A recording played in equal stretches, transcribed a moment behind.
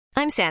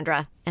I'm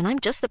Sandra, and I'm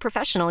just the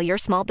professional your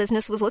small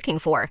business was looking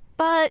for.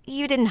 But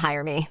you didn't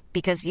hire me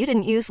because you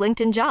didn't use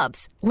LinkedIn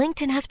Jobs.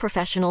 LinkedIn has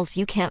professionals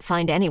you can't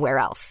find anywhere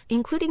else,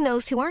 including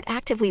those who aren't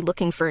actively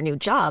looking for a new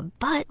job,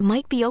 but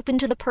might be open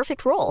to the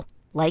perfect role,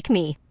 like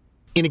me.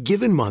 In a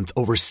given month,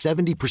 over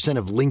 70%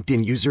 of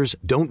LinkedIn users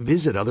don't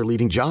visit other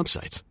leading job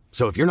sites.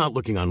 So if you're not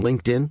looking on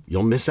LinkedIn,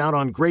 you'll miss out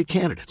on great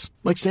candidates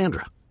like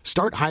Sandra.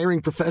 Start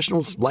hiring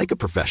professionals like a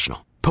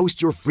professional.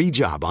 Post your free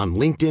job on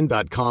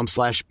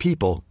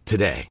linkedin.com/people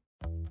today.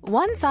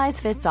 One size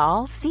fits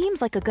all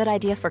seems like a good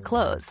idea for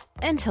clothes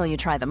until you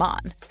try them on.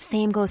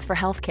 Same goes for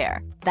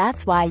healthcare.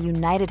 That's why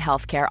United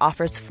Healthcare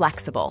offers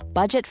flexible,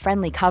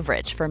 budget-friendly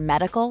coverage for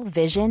medical,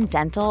 vision,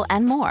 dental,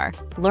 and more.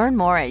 Learn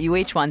more at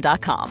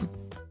uh1.com.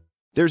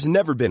 There's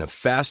never been a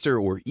faster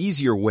or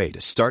easier way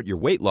to start your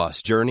weight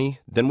loss journey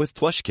than with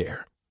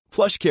PlushCare.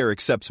 PlushCare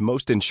accepts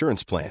most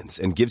insurance plans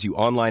and gives you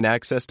online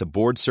access to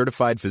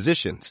board-certified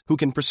physicians who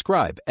can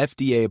prescribe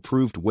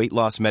FDA-approved weight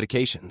loss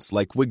medications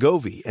like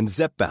Wegovy and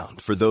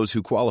Zepbound for those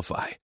who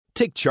qualify.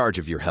 Take charge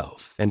of your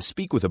health and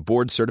speak with a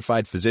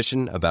board-certified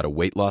physician about a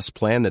weight loss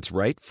plan that's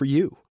right for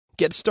you.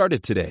 Get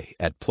started today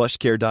at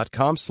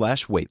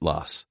plushcare.com/weight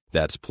loss.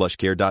 That's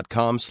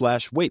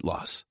plushcare.com/weight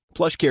loss.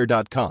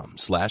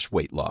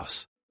 plushcare.com/weight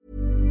loss.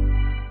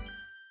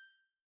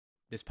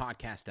 This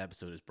podcast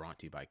episode is brought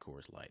to you by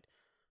Coors Light.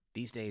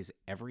 These days,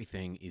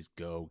 everything is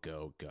go,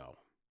 go, go.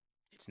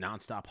 It's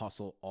nonstop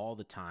hustle all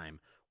the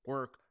time.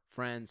 Work,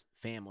 friends,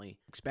 family,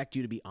 expect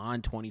you to be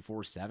on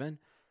 24/7.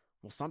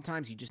 Well,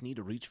 sometimes you just need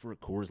to reach for a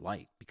Coors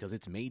Light because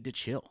it's made to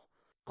chill.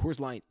 Coors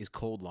Light is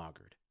cold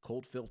lagered,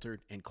 cold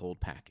filtered, and cold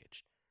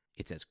packaged.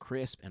 It's as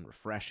crisp and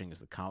refreshing as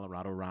the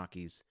Colorado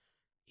Rockies.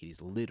 It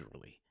is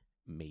literally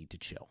made to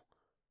chill.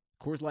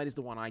 Coors Light is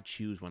the one I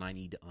choose when I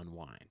need to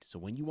unwind. So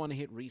when you want to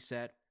hit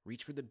reset,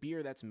 reach for the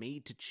beer that's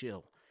made to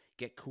chill.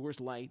 Get Coors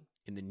Light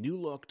in the new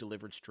look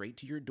delivered straight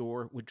to your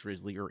door with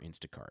Drizzly or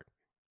Instacart.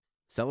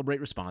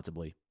 Celebrate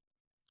responsibly.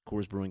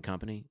 Coors Brewing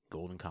Company,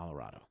 Golden,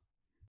 Colorado.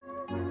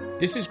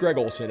 This is Greg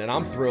Olson, and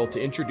I'm thrilled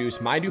to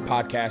introduce my new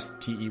podcast,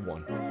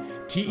 TE1.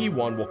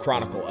 TE1 will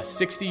chronicle a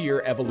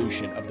 60-year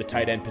evolution of the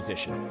tight end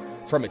position,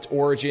 from its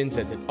origins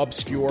as an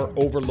obscure,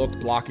 overlooked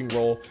blocking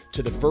role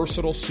to the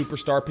versatile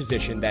superstar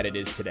position that it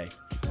is today.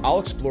 I'll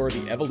explore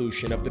the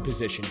evolution of the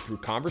position through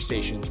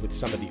conversations with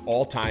some of the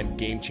all-time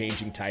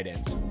game-changing tight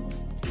ends.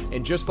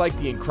 And just like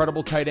the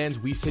incredible tight ends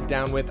we sit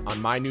down with on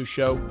my new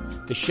show,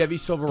 the Chevy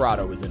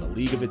Silverado is in a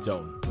league of its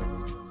own.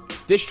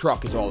 This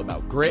truck is all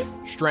about grit,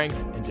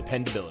 strength, and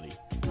dependability,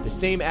 the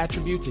same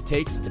attributes it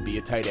takes to be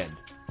a tight end.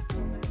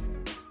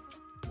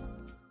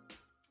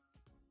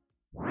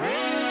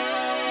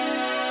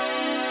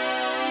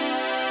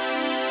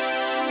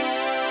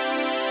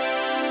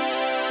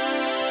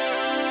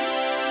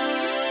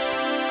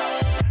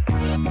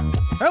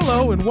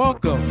 Hello and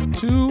welcome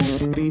to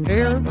the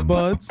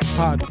Airbuds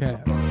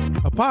Podcast,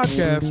 a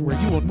podcast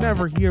where you will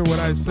never hear what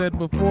I said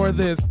before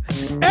this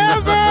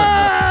ever.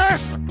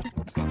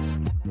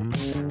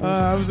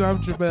 I'm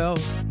Jamel.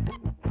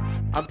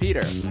 I'm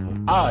Peter.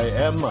 I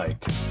am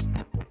Mike.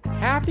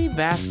 Happy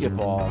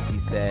basketball, he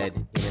said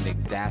in an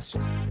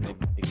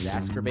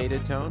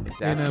exacerbated tone.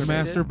 In a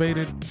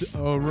masturbated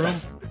room.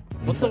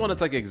 What's the one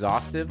that's like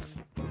exhaustive?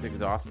 It's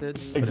exhausted?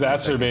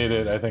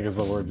 Exacerbated, I think, is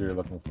the word you're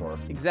looking for.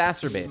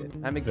 Exacerbated.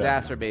 I'm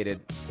exacerbated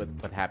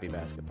with happy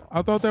basketball.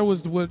 I thought that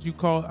was what you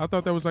call, I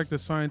thought that was like the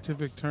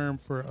scientific term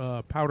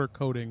for powder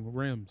coating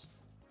rims.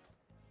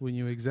 When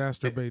you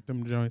exacerbate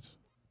them joints.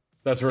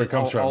 That's where it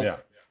comes from,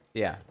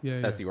 yeah.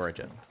 That's the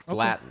origin. It's okay.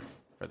 Latin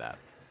for that.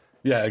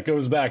 Yeah, it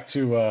goes back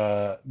to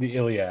the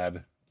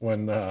Iliad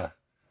when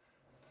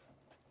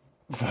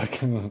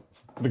fucking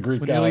the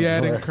Greek gods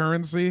Iliad were, and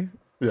currency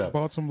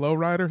bought some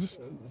lowriders.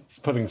 It's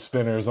putting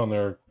spinners on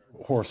their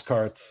horse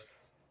carts.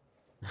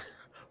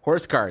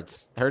 Horse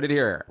carts. Heard it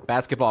here.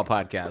 Basketball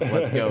podcast.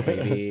 Let's go,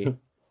 baby.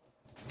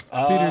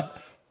 Peter.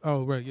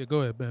 Oh, right. Yeah, go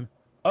ahead, Ben.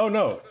 Oh,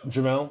 no.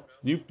 Jamel,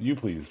 you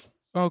please.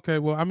 Okay,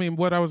 well, I mean,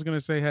 what I was going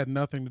to say had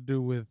nothing to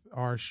do with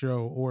our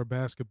show or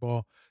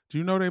basketball. Do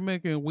you know they're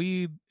making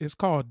weed? It's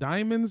called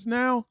Diamonds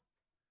now.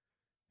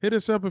 Hit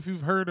us up if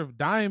you've heard of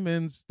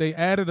Diamonds. They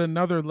added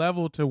another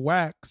level to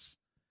wax,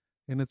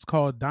 and it's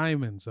called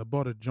Diamonds. I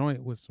bought a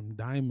joint with some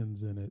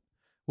diamonds in it,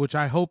 which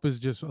I hope is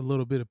just a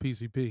little bit of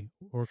PCP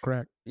or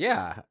crack.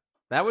 Yeah,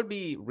 that would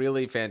be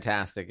really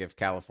fantastic if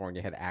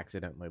California had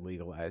accidentally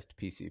legalized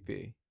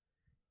PCP.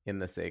 In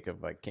the sake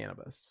of like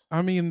cannabis.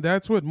 I mean,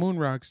 that's what Moon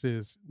Rocks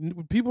is.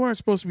 People aren't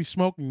supposed to be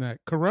smoking that.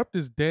 Corrupt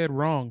is dead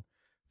wrong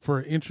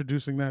for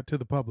introducing that to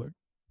the public.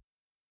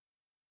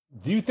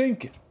 Do you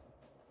think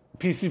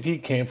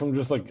PCP came from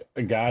just like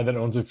a guy that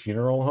owns a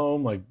funeral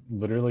home, like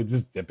literally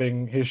just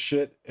dipping his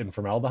shit in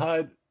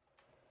formaldehyde?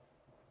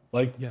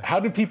 Like, yes. How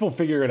did people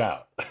figure it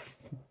out?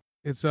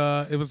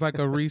 It was like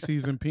a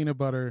Reese's and peanut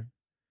butter.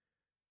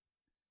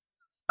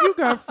 You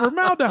got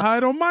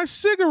formaldehyde on my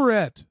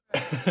cigarette.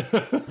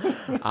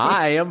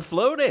 I am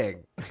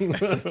floating. It's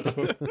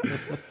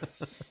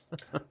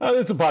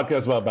a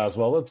podcast about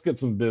basketball. Let's get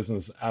some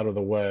business out of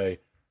the way.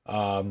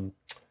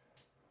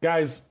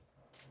 Guys,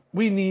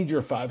 we need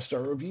your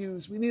 5-star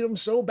reviews. We need them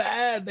so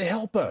bad. They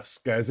help us,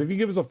 guys. If you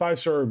give us a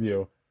 5-star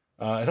review,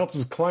 it helps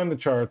us climb the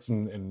charts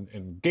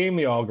and game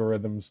the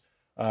algorithms.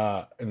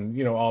 And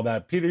you know, all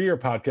that. Peter, you're a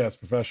podcast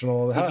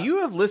professional. If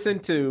you have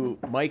listened to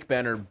Mike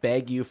Benner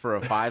beg you for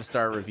a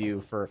 5-star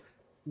review for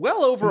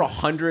well over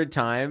 100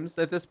 times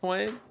at this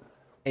point,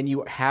 and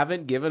you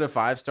haven't given a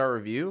 5-star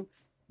review,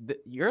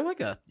 you're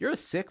a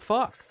sick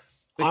fuck.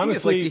 Honestly,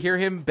 it's like to hear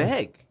him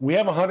beg. We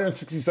have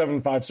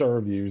 167 5-star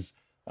reviews.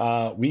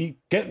 We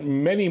get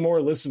many more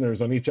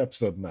listeners on each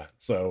episode than that.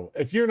 So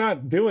if you're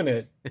not doing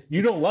it,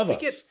 you don't love us.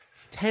 Get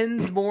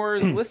tens more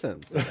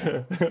listens.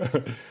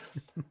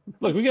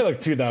 Look, we get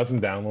like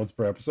 2,000 downloads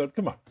per episode.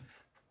 Come on.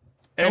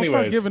 Don't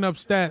start Anyways, giving up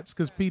stats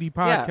because PD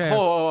Podcast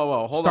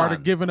Hold started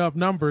on. giving up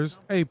numbers.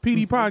 Hey,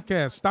 PD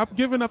Podcast, stop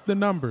giving up the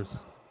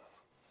numbers.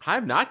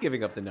 I'm not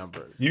giving up the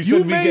numbers. you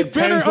said we made get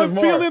tens Benner of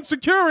more. feel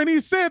insecure, and he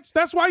said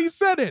that's why you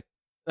said it.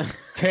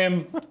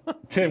 Tim,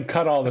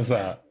 cut all this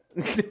out.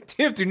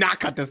 Tim, do not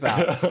cut this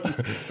out.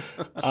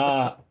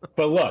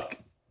 But look,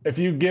 if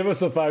you give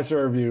us a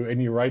 5-star review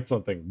and you write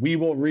something, we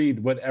will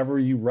read whatever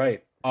you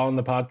write on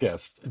the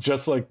podcast,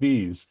 just like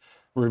these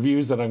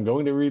reviews that I'm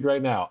going to read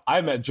right now.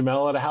 I met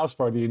Jamel at a house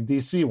party in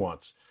DC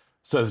once,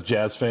 says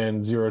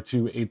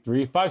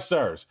JazzFan0283, 5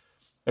 stars.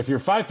 If your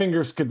 5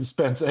 fingers could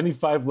dispense any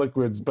 5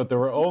 liquids, but they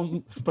were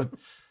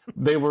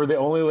the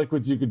only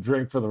liquids you could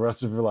drink for the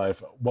rest of your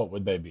life, what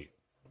would they be?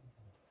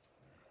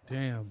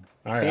 Damn.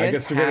 All right,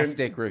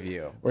 Fantastic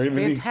review.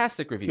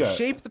 Fantastic review. Yeah.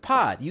 Shape the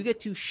pod. You get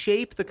to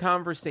shape the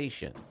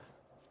conversation.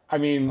 I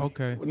mean,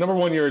 Okay. Number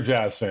one, you're a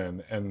Jazz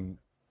fan, and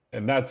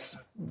that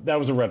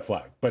was a red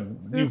flag. But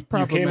you came in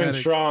problematic.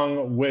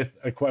 strong with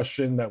a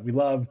question that we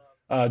love.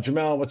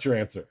 Jamel, what's your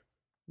answer?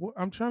 Well,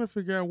 I'm trying to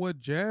figure out what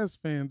Jazz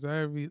fans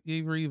I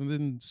ever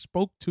even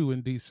spoke to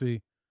in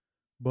DC.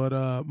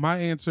 But my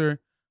answer,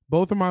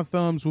 both of my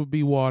thumbs would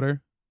be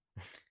water.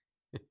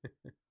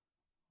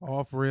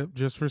 Off rip,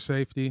 just for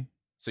safety.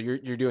 So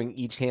you're doing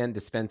each hand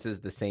dispenses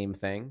the same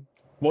thing?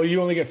 Well,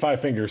 you only get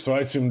 5 fingers, so I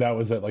assume that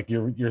was it. Like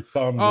your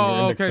thumbs. and your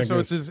Oh, index okay.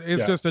 So fingers.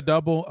 it's just a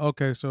double.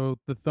 Okay, so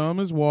the thumb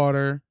is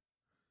water.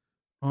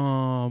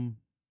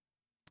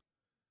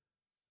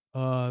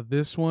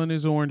 This one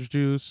is orange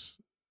juice.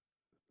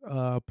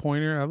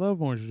 Pointer. I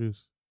love orange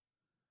juice.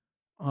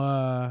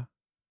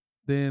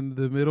 Then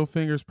the middle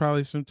finger is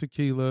probably some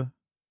tequila.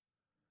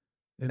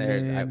 And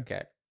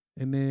Okay.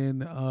 then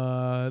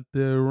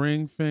the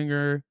ring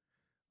finger,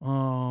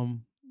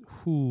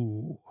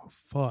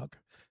 fuck.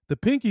 The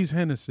pinky's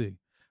Hennessy.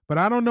 But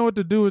I don't know what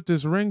to do with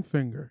this ring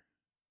finger.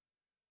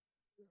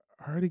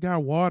 I already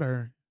got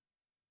water.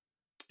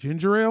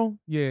 Ginger ale?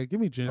 Yeah, give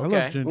me ginger. Okay.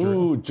 I love ginger ale.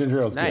 Ooh,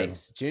 ginger ale's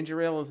Nice.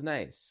 Ginger ale is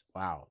nice.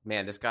 Wow.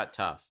 Man, this got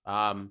tough.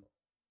 I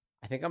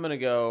think I'm going to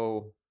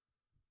go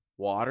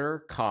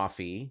water,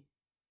 coffee,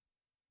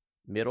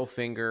 middle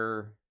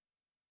finger,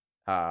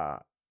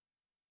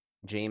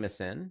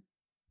 Jameson.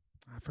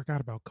 I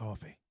forgot about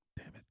coffee.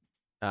 Damn it.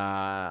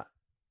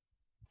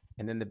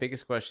 And then the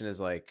biggest question is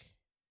like,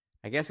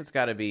 I guess it's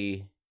got to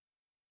be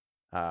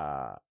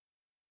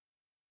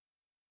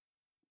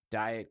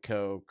Diet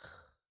Coke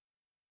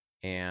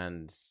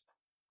and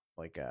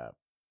like a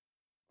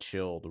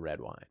chilled red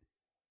wine.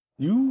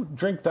 You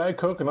drink Diet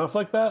Coke enough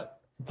like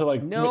that to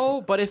like? No,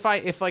 but if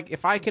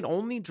I can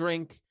only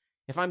drink,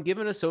 if I'm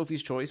given a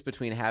Sophie's choice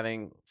between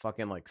having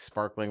fucking like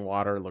sparkling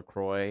water,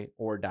 LaCroix,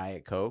 or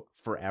Diet Coke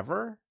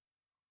forever,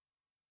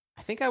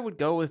 I think I would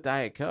go with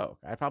Diet Coke.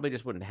 I probably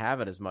just wouldn't have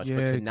it as much, but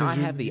Yeah, to not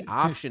 'cause have the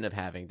option of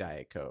having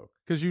Diet Coke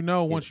Because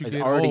once you is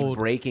get already old,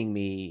 breaking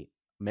me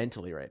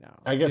mentally right now.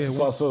 I guess Yeah, it's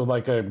well- also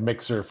like a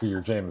mixer for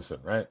your Jameson,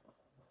 right?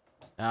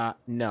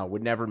 No,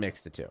 would never mix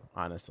the two,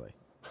 honestly.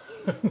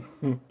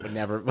 Would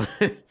never.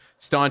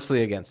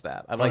 Staunchly against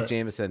that. I like right.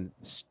 Jameson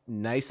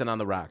nice and on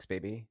the rocks,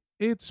 baby.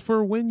 it's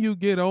for when you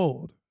get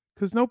old.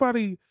 Because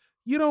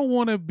you don't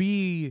want to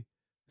be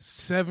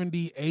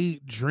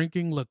 78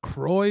 drinking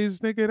LaCroix,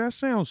 nigga. That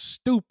sounds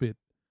stupid.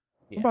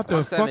 Yeah, I'm about to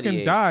I'm fucking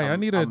 78. die. I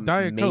need a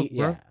Diet Coke,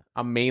 bro. Yeah,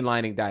 I'm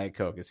mainlining Diet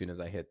Coke as soon as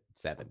I hit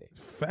 70.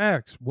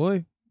 Facts,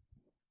 boy.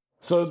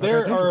 So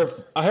I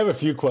got I have a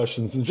few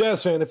questions. And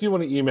Jazz fan, if you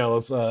want to email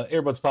us,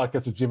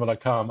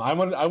 earbudspodcast@gmail.com. I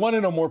want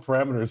to know more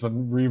parameters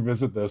and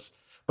revisit this.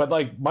 But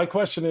like, my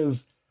question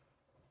is,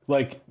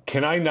 like,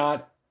 can I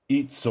not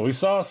eat soy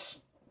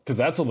sauce? Because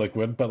that's a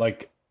liquid. But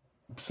like,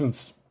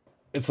 since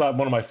it's not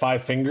one of my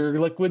 5 finger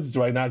liquids,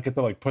 do I not get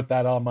to like put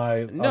that on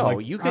my? No,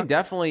 you can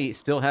definitely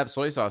still have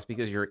soy sauce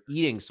because you're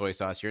eating soy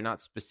sauce. You're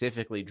not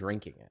specifically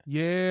drinking it.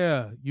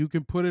 Yeah, you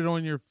can put it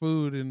on your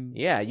food and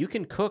Yeah, you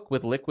can cook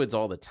with liquids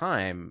all the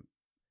time.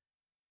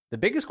 The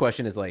biggest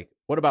question is like,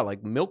 what about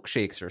like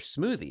milkshakes or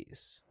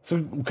smoothies?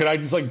 So could I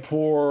just like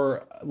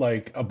pour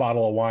like a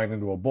bottle of wine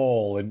into a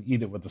bowl and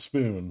eat it with a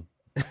spoon?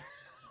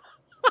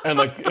 And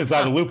like, is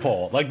that a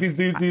loophole? Like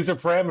these are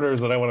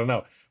parameters that I want to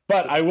know.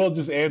 But I will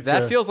just answer.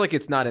 That feels like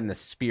it's not in the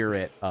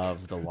spirit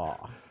of the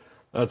law.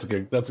 That's a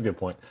good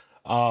point.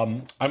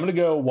 I'm gonna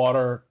go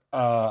water.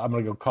 I'm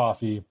gonna go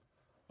coffee.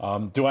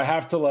 Do I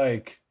have to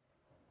like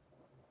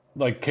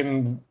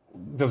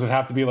does it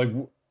have to be like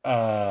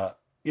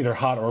either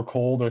hot or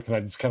cold, or can I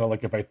just kind of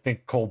like, if I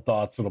think cold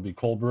thoughts, it'll be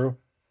cold brew?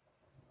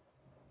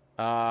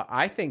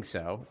 I think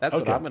so. That's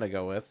what Okay. I'm going to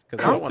go with.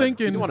 Because I'm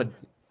thinking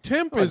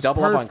temp is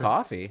double perfect. up on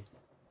coffee.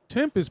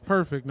 Temp is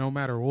perfect no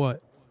matter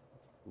what.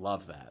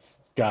 Love that.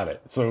 Got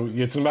it. So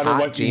it's no matter Hot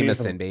what you need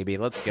Jameson, from... baby.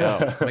 Let's go.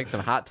 Let's make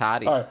some hot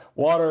toddies. All right,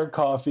 water,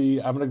 coffee.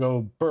 I'm gonna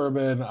go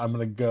bourbon. I'm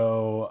gonna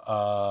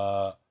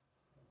go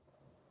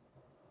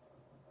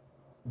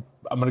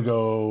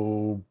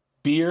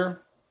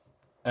beer,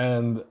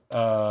 and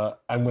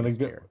I'm gonna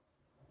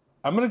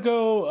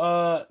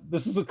go.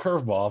 This is a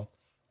curveball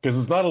because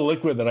it's not a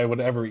liquid that I would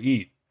ever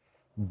eat,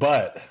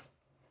 but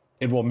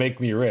it will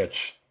make me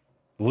rich.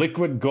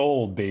 Liquid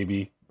gold,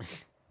 baby.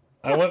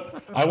 I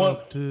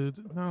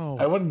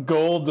want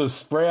gold to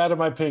spray out of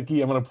my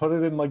pinky. I'm going to put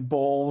it in like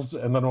bowls,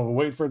 and then I'm going to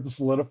wait for it to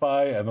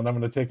solidify, and then I'm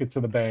going to take it to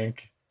the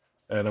bank,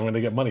 and I'm going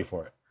to get money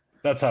for it.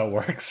 That's how it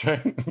works,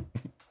 right?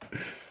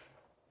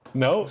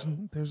 No?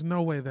 There's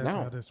no way that's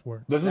how this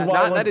works. This is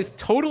why that is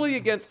totally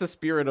against the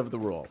spirit of the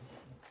rules.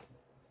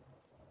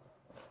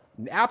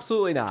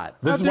 Absolutely not.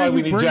 This is why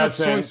we need Jazz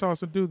soy Fan.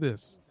 sauce to do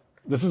this.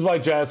 This is why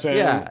Jazz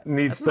Fan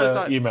needs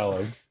to email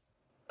us.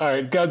 All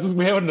right, guys,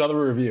 we have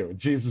another review.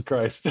 Jesus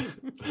Christ.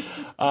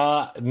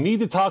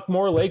 Need to talk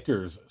more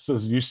Lakers,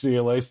 says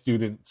UCLA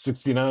student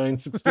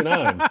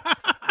 6969.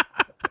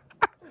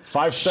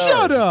 5 stars.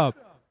 Shut up.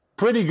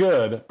 Pretty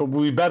good, but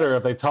would be better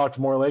if they talked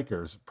more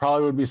Lakers.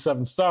 Probably would be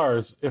 7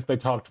 stars if they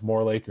talked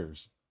more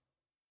Lakers.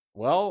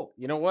 Well,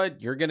 you know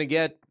what? You're going to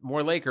get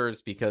more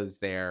Lakers because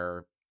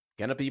they're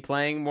going to be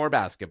playing more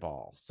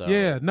basketball. So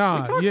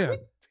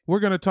we're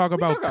going to talk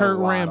about Kurt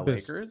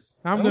Rambis.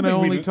 I'm going to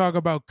only talk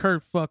about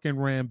Kurt fucking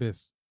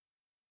Rambis.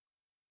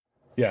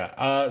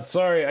 Yeah.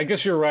 Sorry. I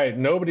guess you're right.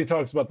 Nobody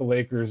talks about the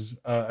Lakers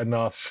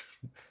enough.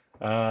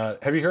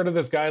 Have you heard of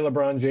this guy,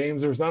 LeBron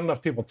James? There's not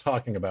enough people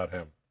talking about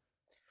him.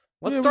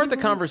 Let's start the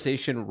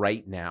conversation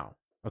right now.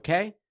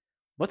 Okay?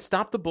 Let's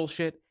stop the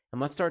bullshit and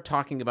let's start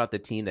talking about the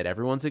team that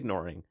everyone's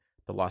ignoring,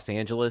 the Los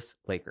Angeles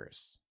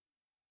Lakers.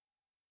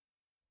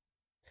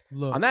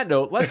 Look. On that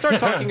note, let's start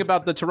talking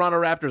about the Toronto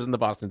Raptors and the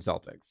Boston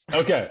Celtics.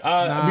 Okay.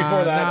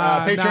 Before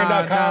that,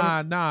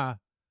 patreon.com.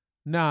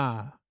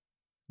 No,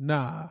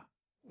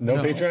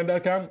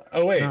 patreon.com?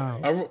 Oh, wait.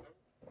 No.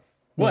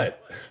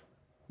 What?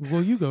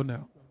 Well, you go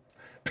now.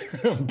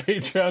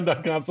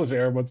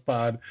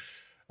 Patreon.com/AirBudsPod.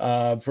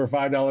 For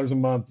 $5 a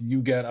month,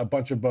 you get a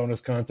bunch of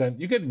bonus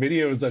content. You get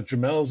videos that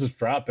Jamel's just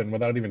dropping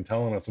without even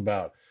telling us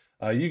about.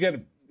 And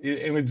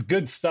it's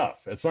good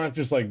stuff. It's not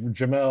just like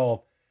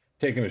Jamel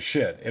taking a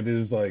shit. It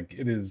is, I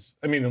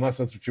mean, unless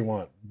that's what you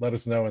want, let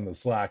us know in the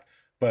Slack.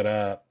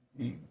 But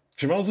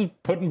Jamel's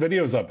just putting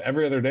videos up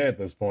every other day at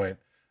this point.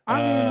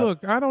 I mean,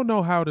 look, I don't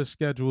know how to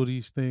schedule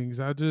these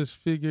things. I just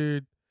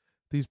figured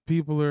these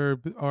people are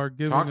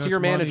giving Talk us to your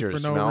money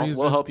managers, for no Jamel. reason.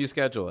 We'll help you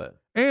schedule it.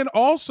 And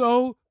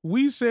also,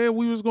 we said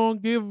we was going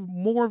to give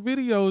more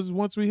videos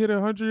once we hit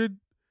 100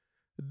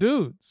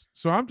 dudes.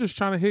 So I'm just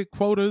trying to hit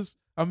quotas,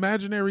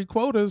 imaginary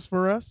quotas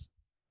for us.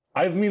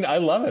 I mean, I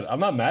love it. I'm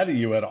not mad at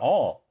you at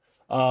all.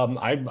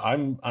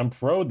 I'm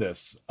pro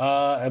this.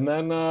 And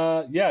then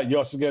you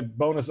also get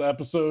bonus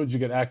episodes. You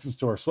get access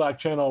to our Slack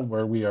channel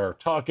where we are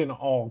talking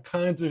all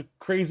kinds of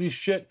crazy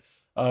shit.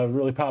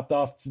 Really popped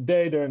off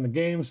today during the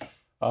games.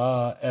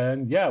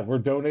 We're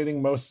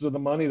donating most of the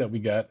money that we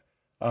get.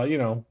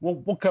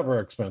 We'll cover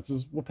our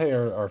expenses. We'll pay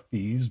our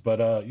fees, but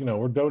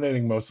we're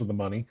donating most of the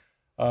money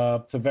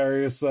to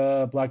various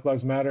Black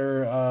Lives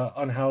Matter,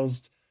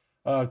 unhoused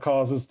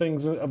causes,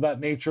 things of that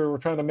nature. We're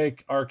trying to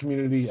make our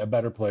community a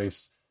better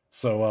place.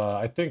 So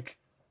I think,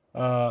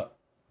 that's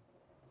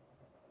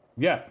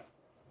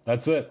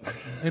it.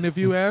 And if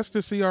you ask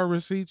to see our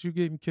receipts, you're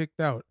getting kicked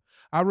out.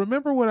 I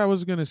remember what I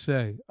was going to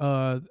say.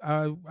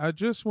 I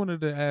just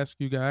wanted to ask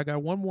you guys, I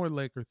got one more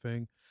Laker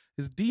thing.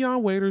 Is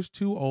Dion Waiters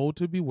too old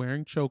to be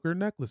wearing choker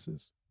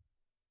necklaces?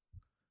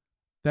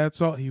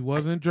 That's all. He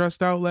wasn't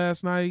dressed out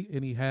last night,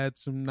 and he had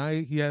some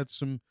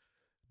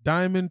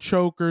diamond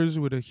chokers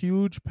with a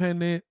huge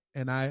pendant.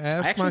 And I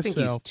asked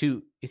myself,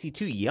 is he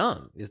too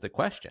young? Is the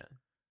question.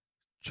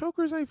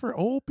 Chokers ain't for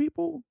old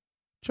people.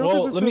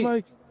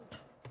 Chokers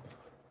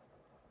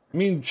I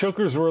mean,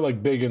 chokers were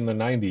like big in the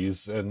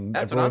 90s, and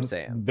that's what I'm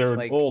saying.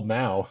 They're old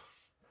now.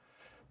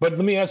 But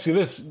let me ask you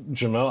this,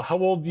 Jamel. How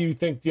old do you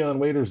think Dion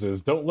Waiters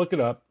is? Don't look it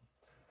up.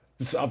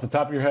 Just off the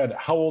top of your head,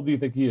 how old do you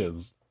think he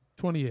is?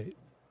 28.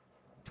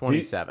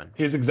 27.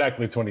 He's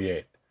exactly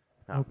 28.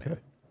 Okay. Man.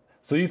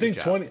 So you think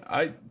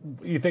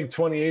you think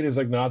 28 is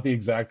like not the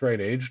exact right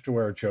age to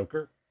wear a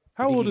choker?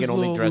 How old is Lil Uzi? He can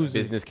only dress Uzi?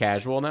 business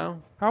casual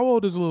now? How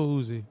old is Lil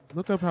Uzi?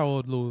 Look up how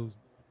old Lil Uzi.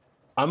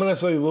 I'm going to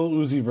say Lil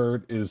Uzi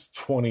Vert is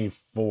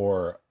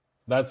 24.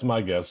 That's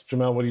my guess.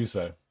 Jamel, what do you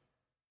say?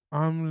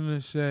 I'm going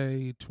to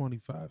say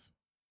 25.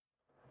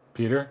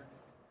 Peter?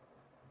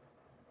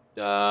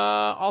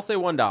 I'll say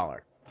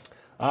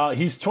 $1.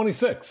 He's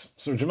 26.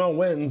 So Jamel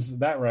wins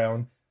that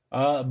round.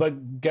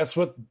 But guess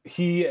what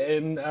he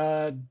and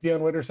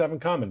Dion Waiters have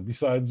in common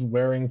besides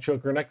wearing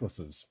choker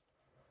necklaces?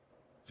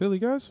 Philly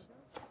guys?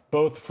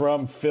 Both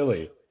from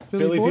Philly.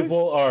 Philly boy?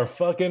 people are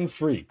fucking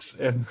freaks.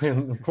 And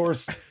of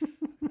course,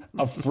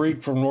 a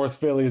freak from North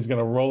Philly is going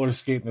to roller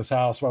skate in his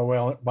house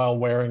while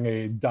wearing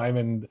a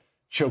diamond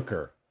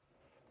choker.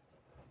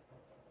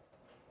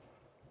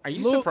 Are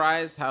you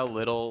surprised how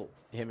little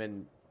him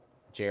and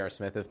J.R.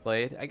 Smith have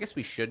played? I guess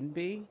we shouldn't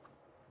be,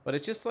 but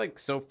it's just like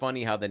so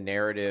funny how the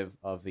narrative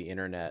of the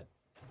internet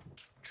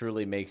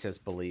truly makes us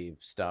believe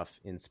stuff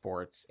in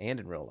sports and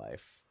in real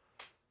life.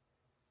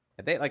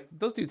 They like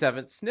those dudes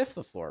haven't sniffed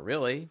the floor,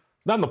 really.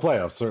 Not in the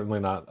playoffs,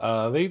 certainly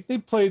not. They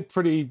played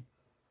pretty,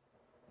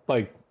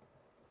 like,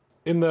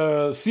 in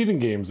the seeding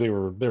games. They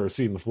were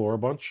seeding the floor a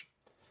bunch.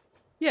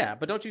 Yeah,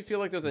 but don't you feel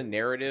like there's a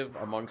narrative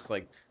amongst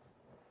like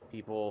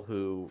people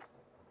who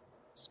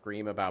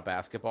scream about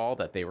basketball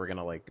that they were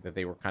that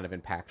they were kind of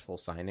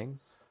impactful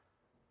signings?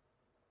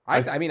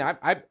 I mean,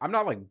 I'm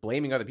not like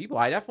blaming other people.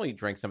 I definitely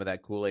drank some of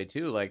that Kool-Aid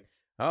too. Like,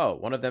 oh,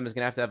 one of them is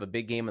gonna have a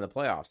big game in the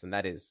playoffs, and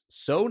that is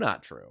so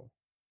not true.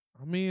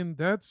 I mean,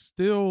 that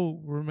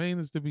still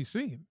remains to be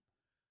seen.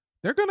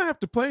 They're going to have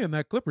to play in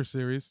that Clippers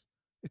series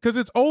because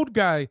it's old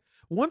guy.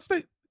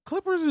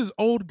 Clippers is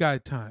old guy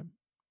time.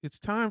 It's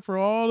time for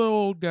all the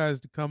old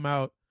guys to come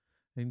out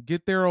and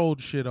get their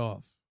old shit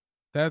off.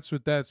 That's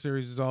what that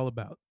series is all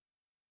about.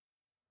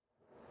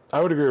 I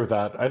would agree with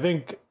that. I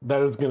think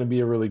that is going to be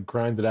a really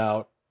grinded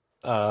out,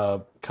 I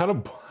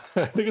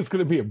think it's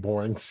going to be a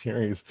boring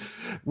series.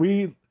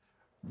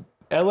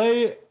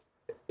 LA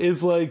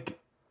is like,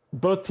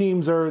 both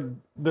teams they're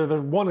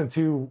the 1 and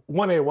 2,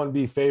 1A,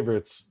 1B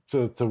favorites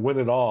to win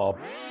it all.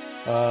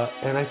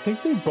 And I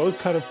think they both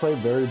kind of play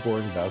very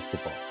boring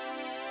basketball.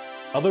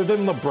 Other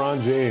than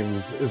LeBron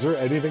James, is there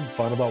anything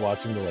fun about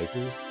watching the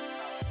Lakers?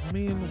 I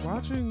mean,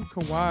 watching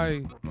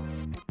Kawhi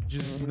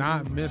just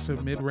not miss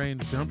a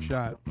mid-range jump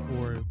shot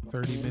for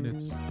 30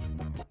 minutes,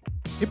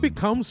 it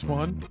becomes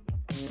fun.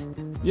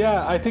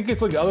 Yeah, I think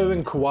it's like other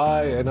than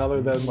Kawhi and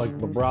other than like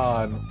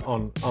LeBron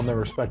on their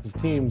respective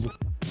teams,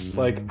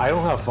 like I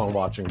don't have fun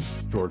watching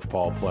George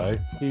Paul play.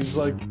 He's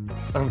like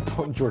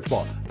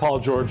Paul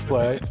George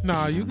play.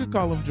 Nah, you could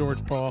call him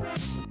George Paul.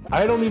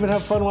 I don't even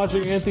have fun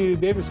watching Anthony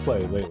Davis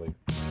play lately.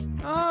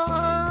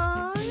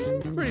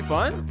 It's pretty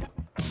fun.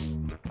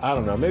 I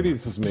don't know. Maybe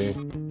it's just me.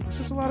 It's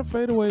just a lot of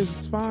fadeaways.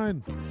 It's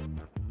fine.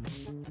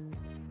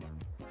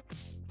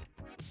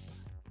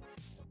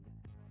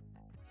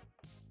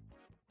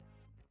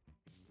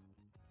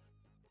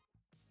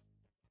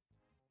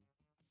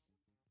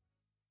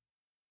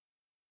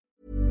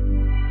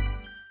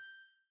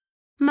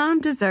 Mom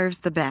deserves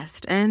the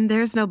best, and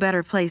there's no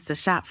better place to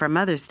shop for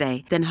Mother's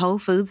Day than Whole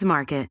Foods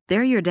Market.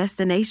 They're your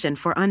destination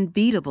for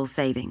unbeatable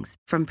savings,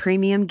 from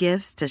premium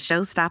gifts to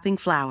show-stopping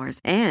flowers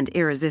and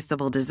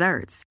irresistible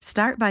desserts.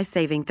 Start by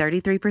saving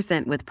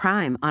 33% with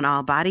Prime on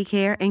all body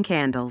care and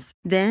candles.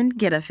 Then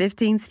get a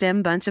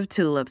 15-stem bunch of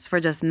tulips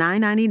for just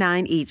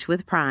 $9.99 each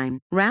with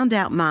Prime. Round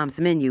out Mom's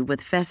menu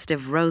with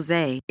festive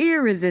rosé,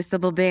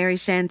 irresistible berry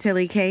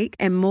chantilly cake,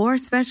 and more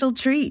special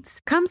treats.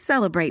 Come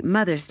celebrate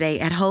Mother's Day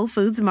at Whole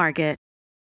Foods Market.